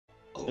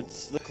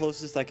It's the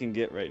closest I can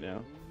get right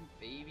now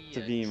Baby,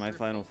 to being my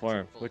final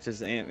form, which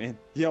is Ant-Man.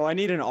 Yo, I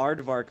need an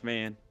Aardvark,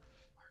 man.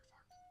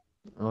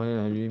 Oh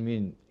yeah, you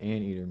mean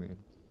Anteater man?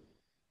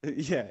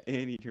 Yeah,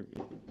 Anteater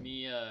man.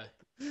 Me,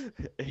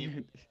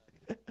 again,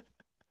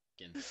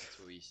 that's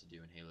what we used to do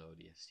in Halo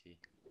ODST.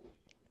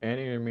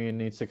 Anteater man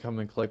needs to come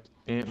and collect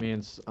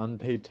Ant-Man's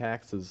unpaid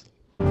taxes.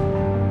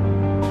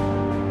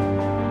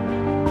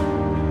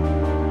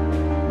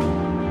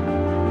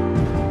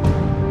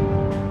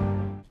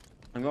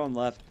 I'm going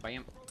left.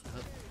 Bam,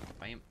 hup,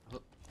 bam,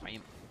 hup,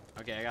 bam.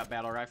 Okay, I got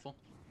battle rifle.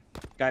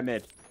 Guy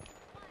mid.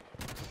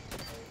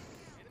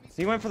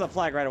 He went for the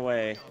flag right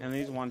away, and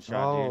he's one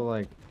shot, Oh, dude.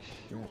 like,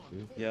 shit,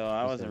 dude. Yo,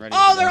 I wasn't ready.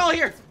 Oh, for they're that. all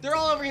here! They're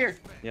all over here!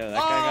 Yo, that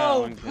guy got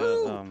Oh, one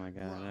kill. Oh my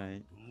god,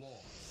 alright.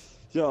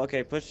 Yo,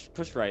 okay, push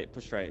right,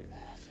 push right.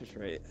 Push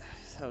right.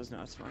 That was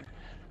not smart.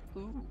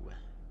 Ooh.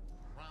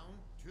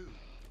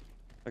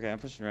 Okay, I'm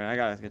pushing right. I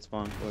gotta get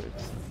spawned.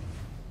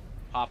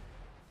 Pop.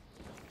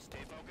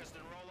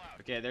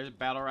 Okay, there's a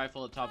battle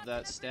rifle at the top of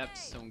that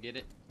steps. Don't get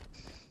it.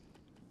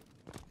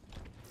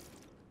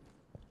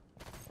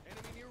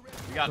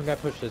 We got. One guy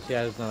pushed this.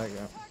 Yeah, there's another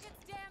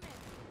guy.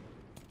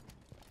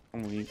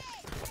 I'm weak.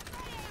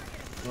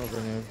 No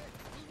grenade.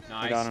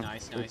 got Nice, him.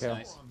 nice, Good nice, kill.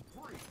 nice.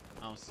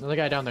 Oh, Another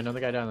guy down there. Another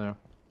guy down there.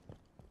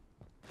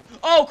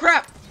 oh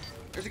crap!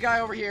 There's a guy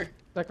over here.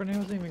 That grenade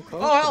wasn't even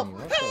close. Oh, help! To me.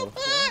 What Help!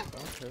 the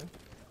fuck? Okay.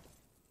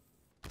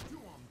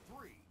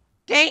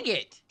 Dang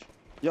it!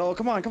 Yo,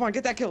 come on,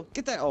 get that kill.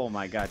 Get that. Oh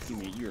my god,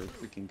 teammate, you're a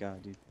freaking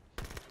god, dude.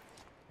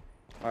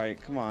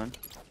 Alright, come on.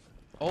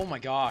 Oh my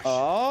gosh.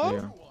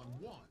 Oh!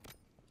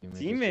 Yeah.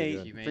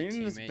 Teammate,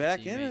 bring this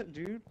back in teammate. it,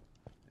 dude.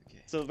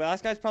 Okay. So the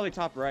last guy's probably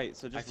top right,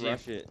 so just see him.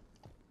 rush it.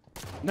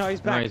 No, he's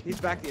back. he's-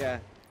 He's back. Yeah,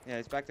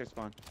 he's back there.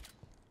 Spawn.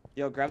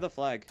 Yo, grab the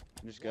flag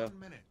and just go.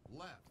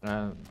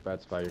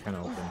 Bad spot. You're kind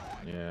of open.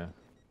 Yeah.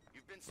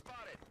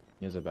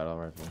 He has a battle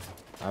rifle.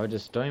 I would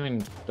just don't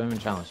even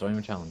challenge. Don't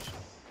even challenge.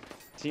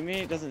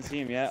 Teammate doesn't see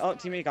him yet. Oh,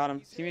 teammate got him.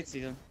 Teammate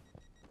sees him.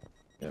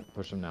 Yeah,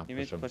 push him now.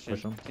 Teammate's Push him.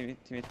 pushing. Push him.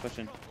 Teammate's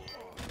pushing.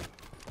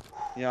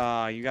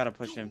 Yeah, you gotta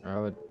push him. I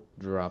would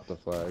drop the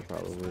flag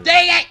probably.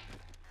 Dang it!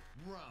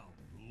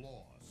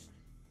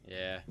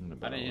 Yeah. In the I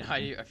battle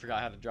didn't. I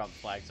forgot how to drop the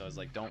flag, so I was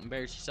like, "Don't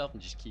embarrass yourself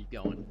and just keep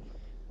going."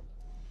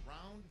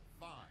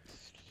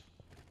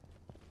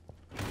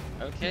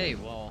 Okay,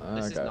 well,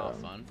 this is Okay. not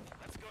fun.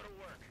 It's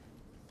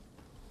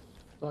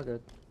all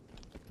good.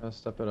 Gotta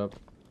step it up.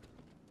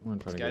 I'm gonna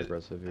try to get Guys-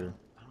 aggressive here.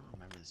 I don't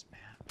remember this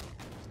map.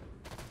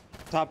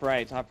 Top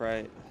right, top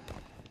right.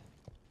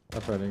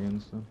 That's right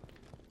again, so.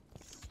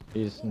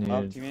 He just needed.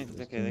 Oh, teammates.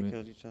 his Okay, they teammate.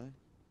 killed each other.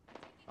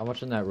 I'm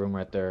watching that room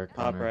right there. Top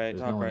Connor. right, There's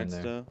top no one right in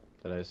there still.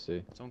 that I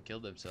see. Someone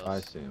killed themselves.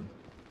 I see him.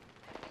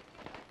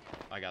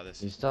 I got this.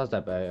 He still has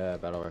that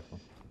battle rifle.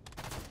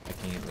 I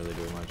can't really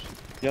do much.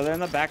 Yo, they're in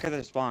the back of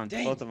their spawn.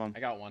 Dang. Both of them. I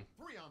got one.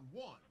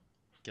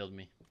 Killed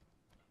me.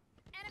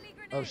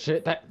 Oh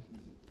shit! That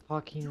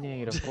fucking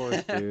nade, of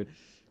course, dude.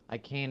 I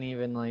can't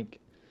even like.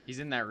 He's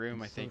in that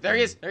room, I So think. There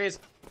he is. There he is.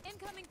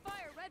 Incoming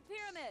fire, red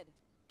pyramid.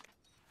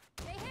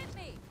 They hit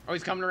me. Oh,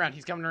 he's coming around.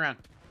 He's coming around.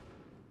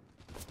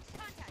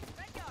 Contact,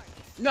 red yard.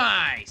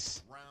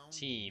 Nice.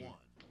 Team.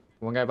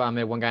 One guy bottom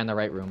mid, one guy in the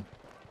right room.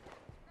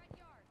 Red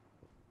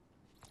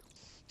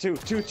yard.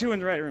 Two in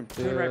the right room.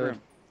 Two in the right Dude.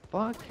 room.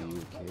 Fuck you,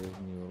 kid.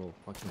 You little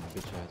fucking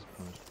bitch ass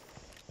punch.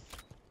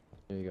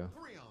 There you go.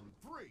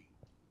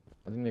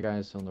 I think the guy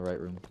is still in the right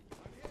room.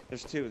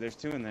 There's two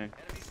in there.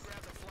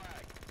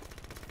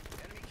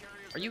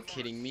 Are you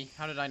kidding me?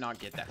 How did I not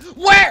get that?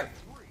 Where?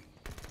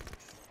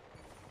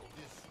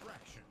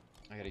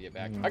 I gotta get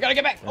back. I gotta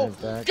get back. Oh,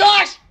 Back.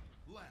 gosh!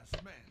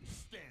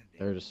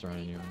 They're just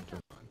throwing you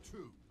into.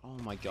 Oh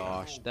my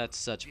gosh, that's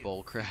such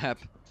bull crap.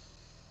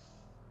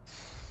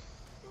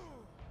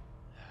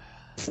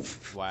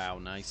 Wow,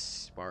 nice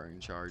Spartan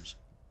charge,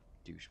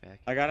 douchebag.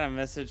 I got a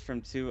message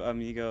from two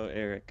amigo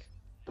Eric.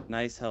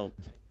 Nice help.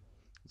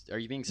 Are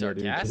you being Yeah,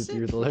 dude, 'cause sarcastic?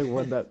 you're the only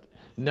one that.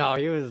 No,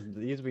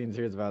 he's being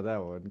serious about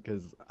that one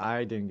because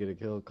I didn't get a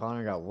kill.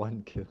 Connor got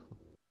one kill.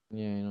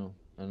 Yeah, you know,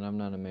 and I'm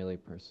not a melee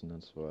person.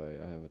 That's why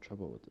I have a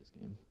trouble with this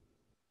game.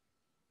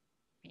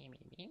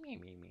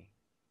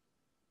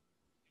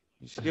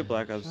 You should get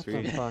Black Ops Shut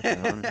 3. the fuck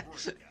down.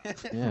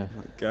 Yeah. Oh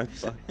my god,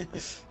 fuck.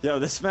 Yo,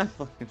 this map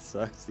fucking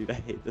sucks, dude. I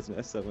hate this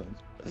map so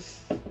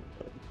much.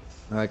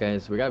 Alright,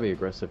 guys, we gotta be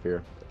aggressive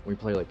here. We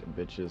play like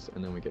bitches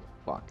and then we get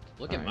fucked.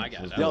 Look at my Alright, guy,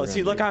 so that what Yo, we're see,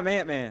 gonna look, do. I'm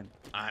Ant-Man.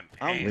 I'm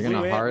I'm We're Blue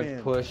gonna hard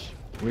Ant-Man. push.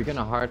 We're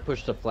gonna hard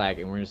push the flag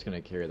and we're just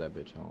gonna carry that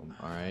bitch home.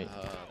 Alright.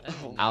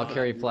 Oh I'll my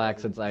carry God. flag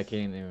since I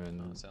can't even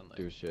Doesn't sound like-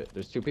 do shit.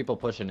 There's two people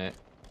pushing it.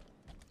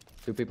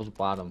 Two people's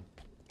bottom.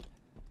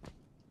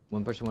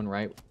 One pushing one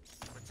right.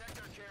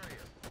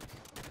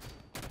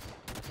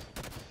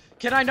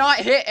 Can I not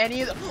hit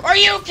any of them? Are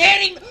you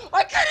kidding?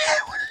 I could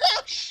hit one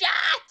of those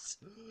shots!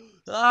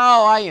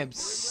 Oh, I am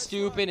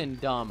stupid and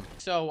dumb.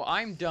 So,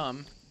 I'm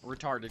dumb,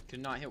 retarded,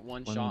 could not hit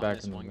one One shot on back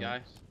this in the one guy.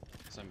 box.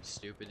 Because I'm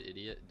stupid,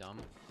 idiot, dumb.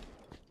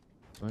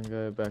 One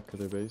guy back to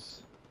their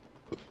base.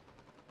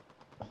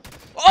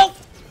 Oh!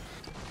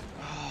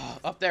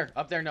 Up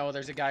there, no,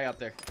 there's a guy up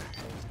there.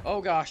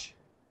 Oh gosh.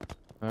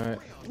 Alright.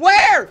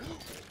 Where?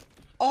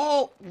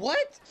 Oh,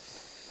 what?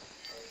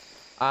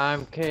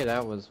 Okay,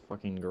 that was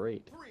fucking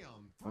great.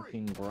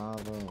 Fucking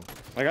bravo.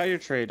 I got your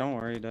trade. Don't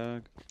worry,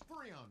 Doug.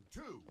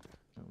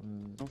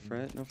 No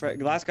fret. No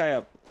fret. Last guy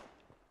up.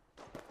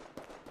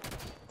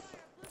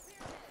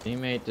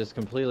 Teammate just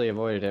completely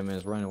avoided him and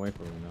is running away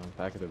from him now.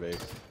 Back at the base.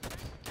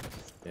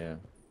 Yeah.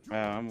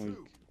 Wow, I'm weak.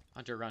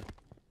 Hunter, run.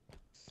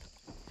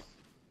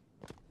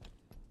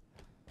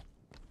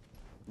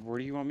 Where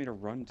do you want me to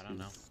run to? I don't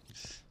know.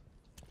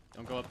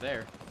 Don't go up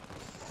there.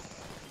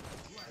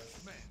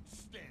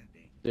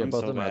 Yeah, I'm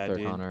both so of them are bad, up there,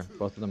 dude. Connor.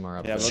 Both of them are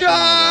up Yeah, there.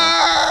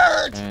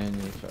 Charge! And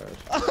you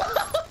charge.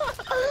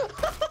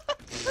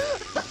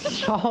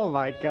 Oh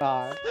my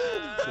god.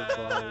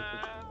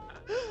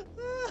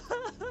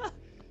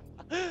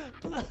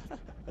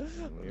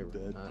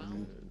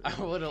 I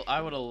would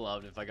have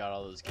loved if I got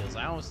all those kills.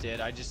 I almost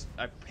did. I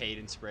paid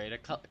and sprayed. I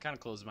kind of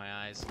closed my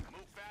eyes.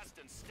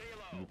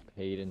 You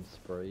paid and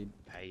sprayed?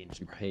 Pay and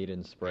You sprayed. paid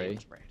and Paid sprayed?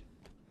 and sprayed.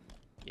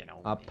 You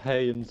know. I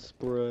pay and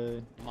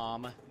spray.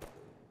 Mama.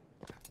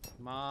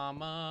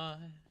 Mama.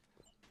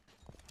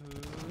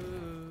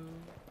 Ooh.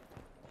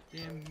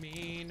 Didn't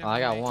mean to Oh, I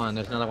got make one. you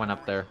There's another one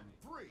up there.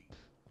 Three.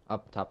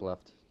 Up top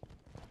left.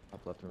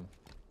 Top left room.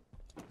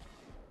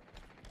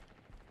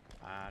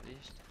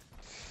 Artist.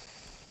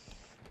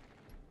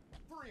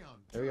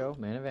 There we go.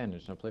 Man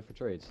advantage. Now play for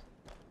trades.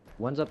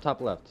 One's up top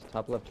left.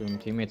 Top left room.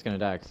 Teammate's gonna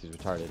die because he's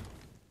retarded.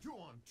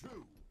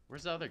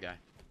 Where's the other guy?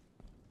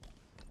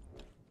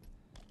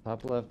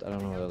 Top left. I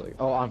don't know where the other.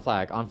 Oh, on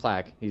flag. On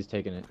flag. He's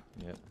taking it.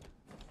 Yep.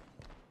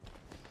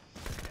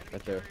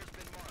 Right there.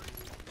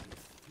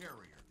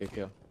 Good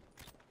kill.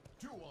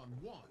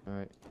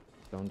 Alright.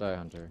 Don't die,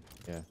 Hunter.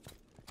 Yeah.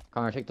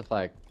 Connor, take the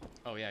flag.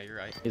 Oh yeah, you're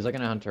right. He's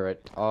looking at Hunter, right?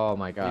 Oh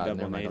my god. double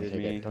Never mind. Don't naded take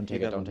me. it. Don't He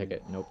take it. double Don't take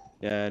it. Nope.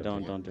 Yeah,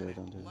 Don't don't do it.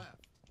 Don't do it.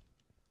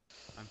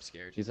 I'm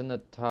scared. He's in the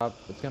top.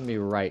 It's gonna be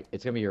right.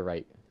 It's gonna be your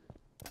right.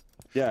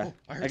 Yeah, Oh,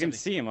 I heard I can something.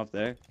 see him up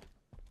there.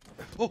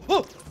 Oh,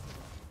 oh!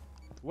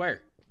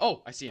 Where?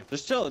 Oh, I see him.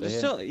 Just chill.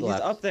 Just chill. He's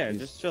Left. up there. He's-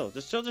 Just chill.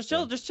 Just chill. Just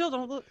chill. Just chill.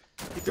 Don't look.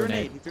 He threw a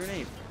nade. He threw a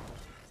nade.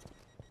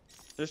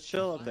 Just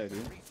chill up there,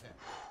 dude.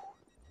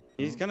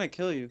 He's gonna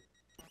kill you.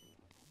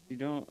 You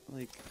don't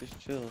like. Just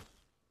chill.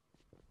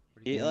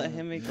 Let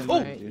him make the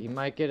Oh! move, dude. He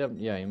might get up.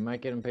 Yeah, he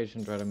might get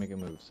impatient. Try to make a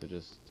move. So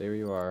just stay where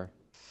you are.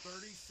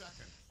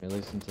 At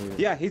least until you.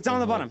 Yeah, he's on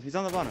the bottom. He's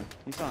on the bottom.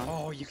 He's on.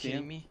 Oh, you See kidding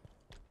him? me?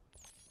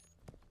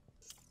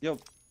 Yo,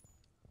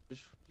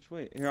 just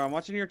wait. Here, I'm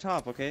watching your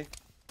top, okay?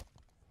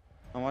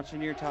 I'm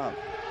watching your top.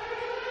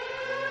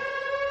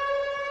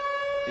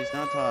 He's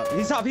not top.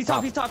 He's top. He's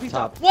top. He's top. He's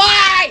top.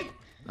 Why?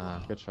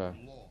 Ah, good try.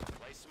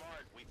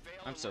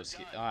 I'm so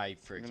scared. I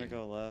I'm gonna freaking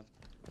go left.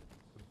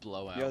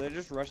 blow out. Yo, they're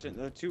just rushing.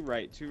 They're two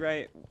right,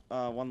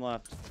 one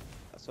left.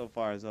 So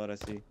far is what I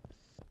see.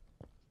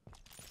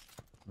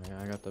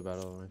 Yeah, I got the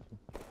battle rifle.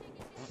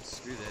 Oh,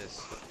 screw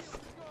this.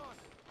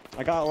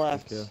 I got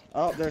left. kill.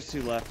 Oh, there's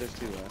two left. There's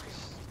two left.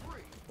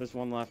 There's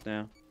one left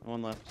now.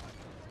 One left.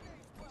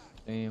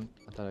 Damn,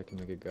 I thought I could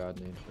make a god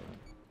name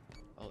shot.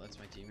 Oh, that's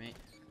my teammate.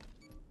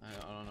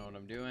 I don't know what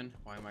I'm doing.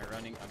 Why am I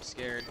running? I'm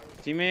scared.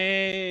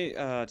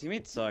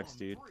 Teammate sucks,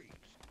 dude.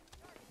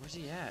 Where's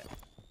he at?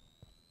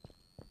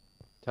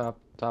 Top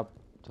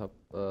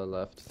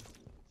left.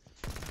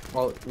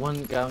 Oh,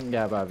 one down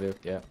gab out of you.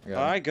 Yeah, I got him.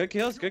 Alright, good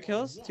kills. Good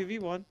kills.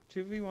 2v1.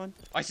 2v1.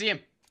 I see him.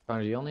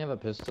 Connor, do you only have a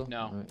pistol?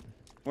 No. Alright.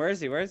 Where is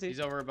he? Where is he? He's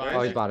over by. Where Oh,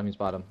 is he's he? bottom. He's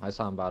bottom. I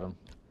saw him bottom.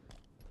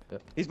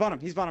 He's bottom.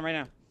 He's bottom right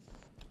now.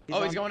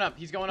 Oh, he's going up.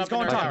 He's going He's up.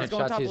 going in our top. tower. He's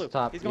going top He's blue.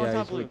 top. He's going yeah,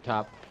 top he's blue. weak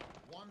top.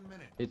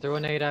 He threw a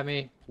nade at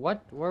me.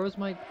 What? Where was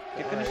my?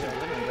 Okay, finish him.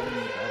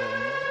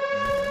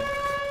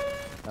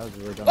 That was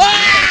really dumb.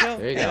 Ah!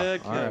 There you go.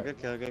 Good kill. Alright. Good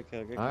kill. Good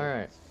kill. Good kill.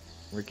 Alright.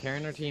 We're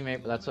carrying our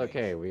teammate, but that's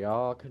okay. We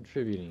all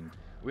contributing.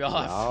 We all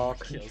have all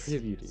kills.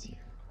 contributing.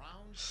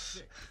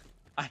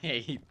 I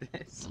hate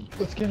this.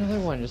 Let's get another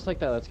one, just like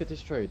that. Let's get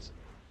these trades.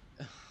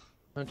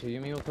 Hunter, you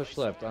and me will push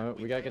left.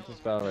 We gotta get this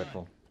battle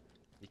rifle.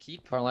 You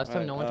keep. Connor, last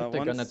time no one Alright, took the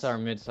gun once- that's our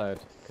mid side,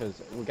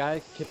 cause we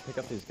gotta pick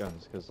up these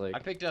guns, cause like I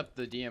picked up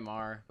the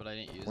DMR, but I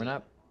didn't use we're it.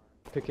 not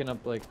picking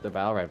up like the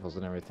battle rifles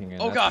and everything.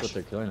 And Oh that's gosh! what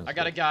they're killing us I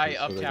got a with, guy so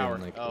up they're tower.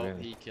 getting, like, Oh,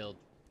 advantage. he killed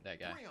that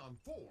guy.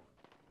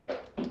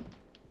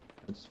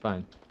 It's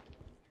fine.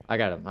 I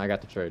got him. I got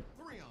the trade.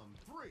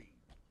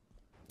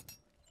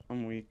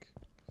 I'm weak.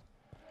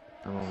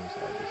 I'm almost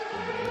out of this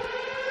game.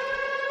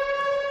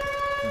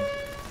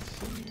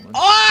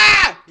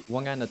 Ah!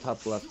 One guy in the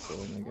top left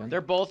building again.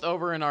 They're both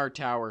over in our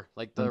tower,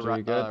 like the Hunter,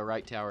 you good?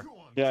 right tower.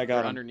 Yeah, I They're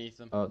got him. underneath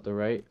them. Oh, the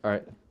right. All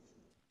right.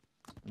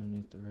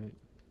 Underneath the right.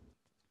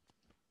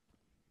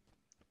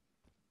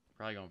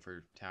 Probably going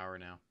for tower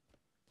now.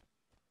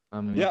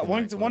 Yeah,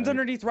 one's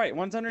underneath right.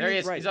 One's There he underneath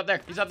is. right. He's up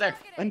there. He's up there.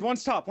 And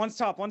one's top. One's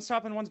top. One's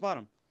top and one's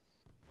bottom.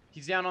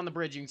 He's down on the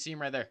bridge. You can see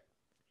him right there.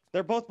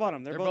 They're both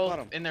bottom. They're both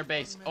bottom. in their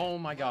base. Oh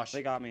my gosh.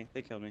 They got me.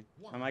 They killed me.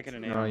 I might get a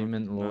name. No, you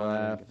meant No,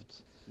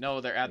 left. No,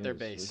 they're at their Yes,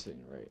 base. we're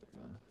saying right.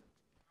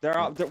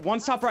 They're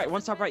one's top right.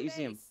 One's top right. You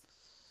see him.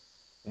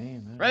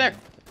 Damn, man. Right there.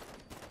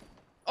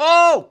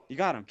 Oh! You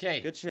got him. Okay.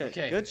 Good shit.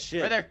 Okay. Good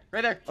shit. Right there.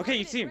 Right there. Okay,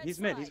 you see him. He's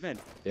mid. He's mid.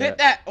 Yeah. Hit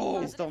that.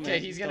 Oh. He's still Okay.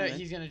 mid, He's still gonna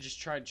mid. just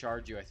try to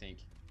charge you. I think.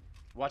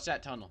 Watch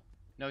that tunnel.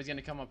 No, he's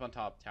gonna come up on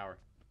top tower.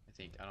 I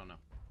think. I don't know.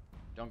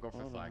 Don't go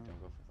for Hold flag. on.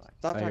 Don't go for flag.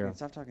 Stop I hear talking. him.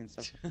 Stop talking.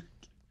 Stop.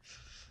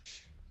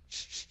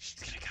 He's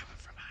gonna come up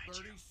from behind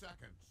 30 you.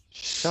 seconds.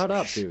 Shut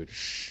up, dude.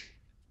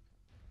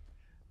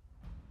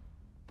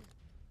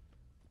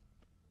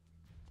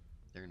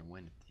 They're gonna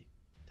win if they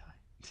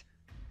die.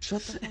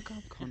 Shut the fuck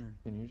up, Connor.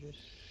 Can you just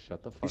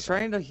shut the fuck He's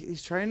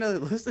up? trying to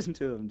listen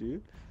to him,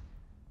 dude.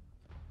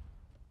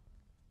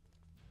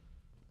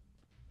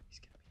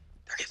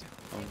 He's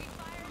gonna be.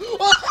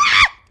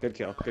 Good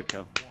kill. Good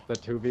kill. The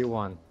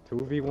 2v1.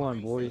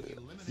 2v1, boy.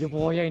 Your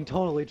boy ain't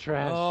totally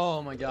trash.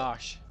 Oh my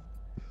gosh.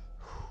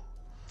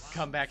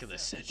 Comeback of the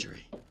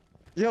century.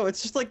 Yo,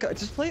 it's just like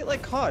just play it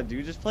like COD,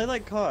 dude. Just play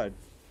like COD.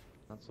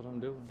 That's what I'm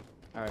doing.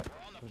 Alright,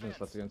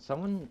 let's again.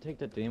 Someone take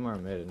the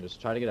DMR mid and just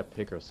try to get a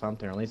pick or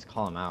something, or at least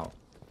call him out.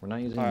 We're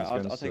not using Alright, these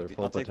I'll guns to take their the-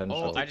 full I'll take-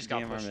 potential. Oh, I just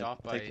got DMR pushed mid.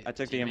 off by. I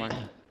took teammate.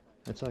 DMR.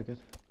 It's all good.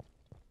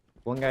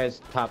 One guy's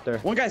top there.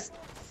 One guy's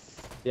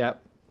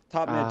Yep.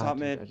 top mid. Top dude,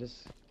 mid. I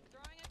just...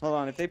 Hold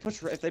on. If they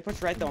push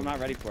right though, I'm not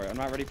ready for it. I'm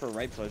not ready for a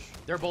right push.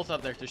 They're both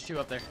up there. There's two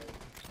up there.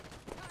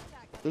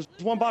 There's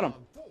one bottom.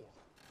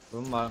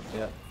 Boom,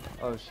 yeah.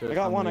 Oh shit. I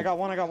got I'm one. I weak. got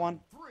one. I got one.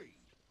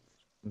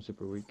 I'm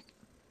super weak.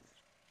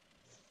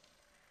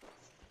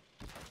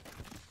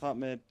 Top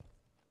mid.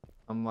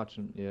 I'm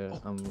watching. Yeah,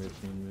 I'm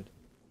reaching mid.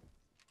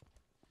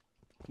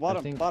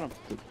 Bottom. think- Bottom.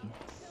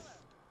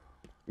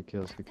 Good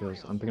kills, good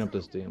kills. I'm picking up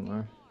this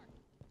DMR.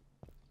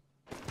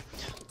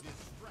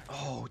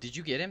 Oh, did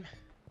you get him?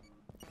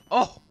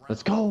 Oh!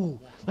 Let's go!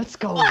 Let's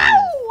go!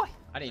 I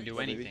didn't do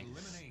anything.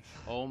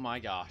 Oh my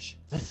gosh.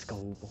 Let's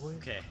go, boy.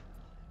 Okay.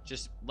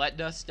 Just let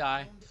dust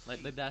die.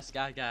 Let the dust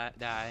guy die,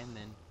 and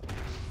then.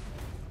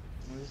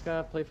 We just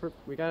gotta play for.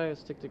 We gotta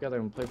stick together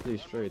and play for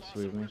these straights. So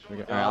we make sure we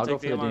get. Yeah, Alright, I'll I'll go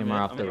take for the DMR DMR mid.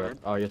 off I'm the here. rip.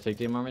 Oh, you take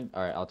DMR mid?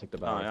 Alright, I'll take the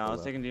Oh, battle. yeah, I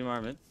was taking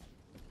DMR mid.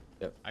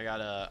 I got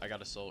a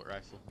assault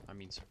rifle. I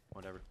mean,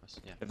 whatever.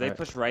 Yeah. If they Alright,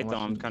 push right I'm though,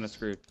 I'm watching kind of this.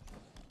 screwed.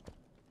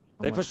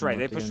 I'm They push watching right.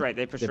 They once push again. right.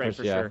 They push They right push-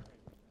 for yeah. sure.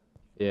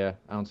 Yeah,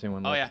 I don't see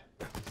one. Oh yeah.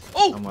 left.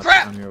 Oh I'm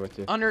crap! here with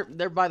you. Under,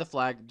 they're by the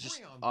flag,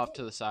 just off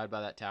to the side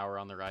by that tower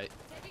on the right.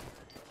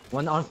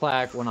 One on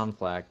flag, one on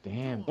flag.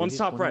 Damn. Dude, One's he's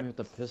top winning right. me with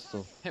the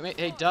pistol.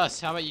 Hey,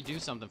 Dust, how about you do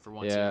something for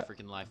once in Yeah. your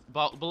freaking life?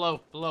 Below,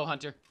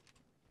 Hunter.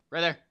 Right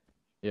there.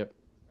 Yep.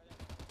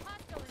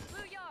 Hostile in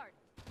blue yard.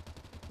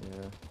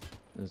 Yeah.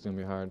 This is gonna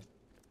be hard.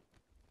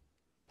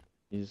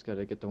 You just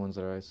gotta get the ones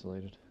that are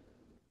isolated.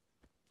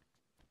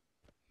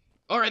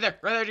 Oh, right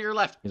there to your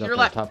left. He's to up your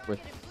there, left. top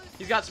with.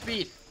 He's got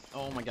speed.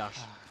 Oh my gosh.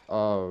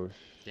 Oh.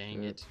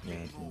 Dang shit. it.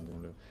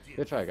 Yeah,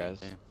 good try, guys.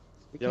 Damn.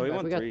 We, Yeah, came we back.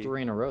 won We got three.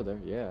 3 in a row there.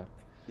 Yeah.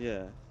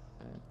 Yeah.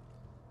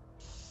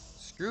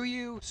 Screw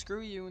you, and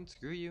screw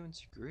you, and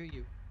screw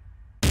you.